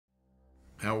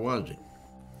How was it?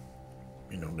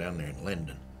 You know, down there in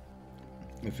Linden.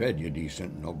 They fed you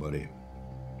decent. Nobody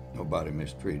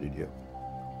mistreated you.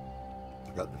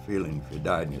 I got the feeling if you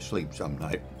died in your sleep some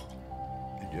night,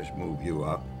 they'd just move you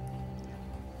up.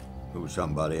 Move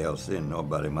somebody else in,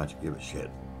 nobody much give a shit.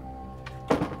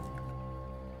 I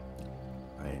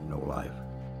ain't no life.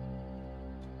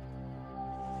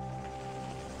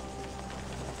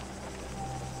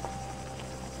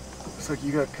 Looks like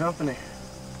you got company.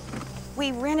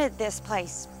 We rented this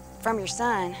place from your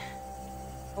son.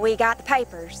 We got the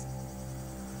papers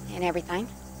and everything.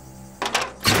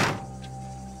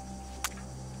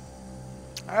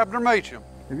 Abner Meacham.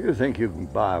 If you think you can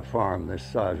buy a farm this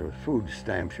size with food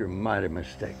stamps, you're mighty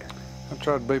mistaken. I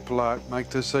tried to be polite, make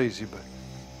this easy, but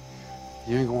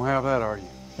you ain't gonna have that, are you?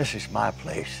 This is my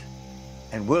place,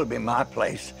 and will be my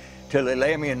place till they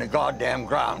lay me in the goddamn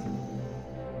ground.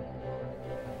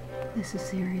 This is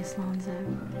serious, Lonzo.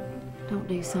 Don't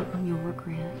do something you'll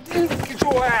regret. Get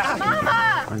your ass!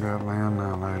 Mama! I got land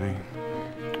now, lady,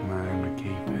 and I aim to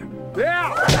keep it.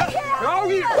 Yeah! Oh,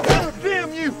 you!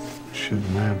 Damn you! Should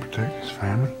a man protect his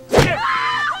family?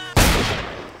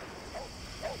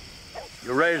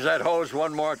 You raise that hose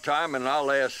one more time, and I'll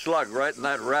lay a slug right in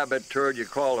that rabbit turd you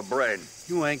call a brain.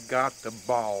 You ain't got the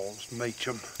balls,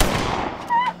 Meacham.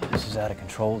 This is out of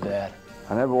control, Dad.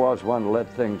 I never was one to let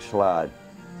things slide.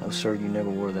 No, sir, you never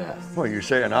were that. Well, you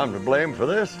saying I'm to blame for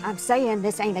this? I'm saying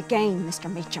this ain't a game,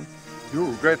 Mr. Meacham. You'll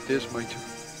regret this, Meacham.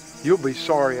 You'll be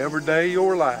sorry every day of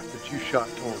your life that you shot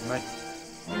toward me.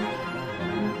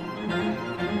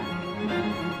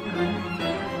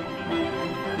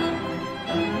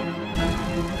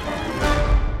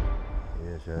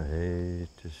 Yes, I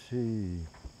hate to see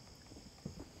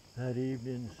that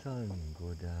evening sun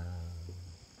go down,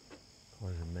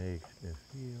 'cause it makes me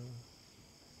feel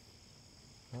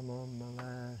I'm on my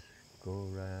last go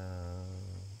round.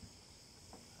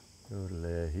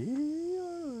 Doodle-hee.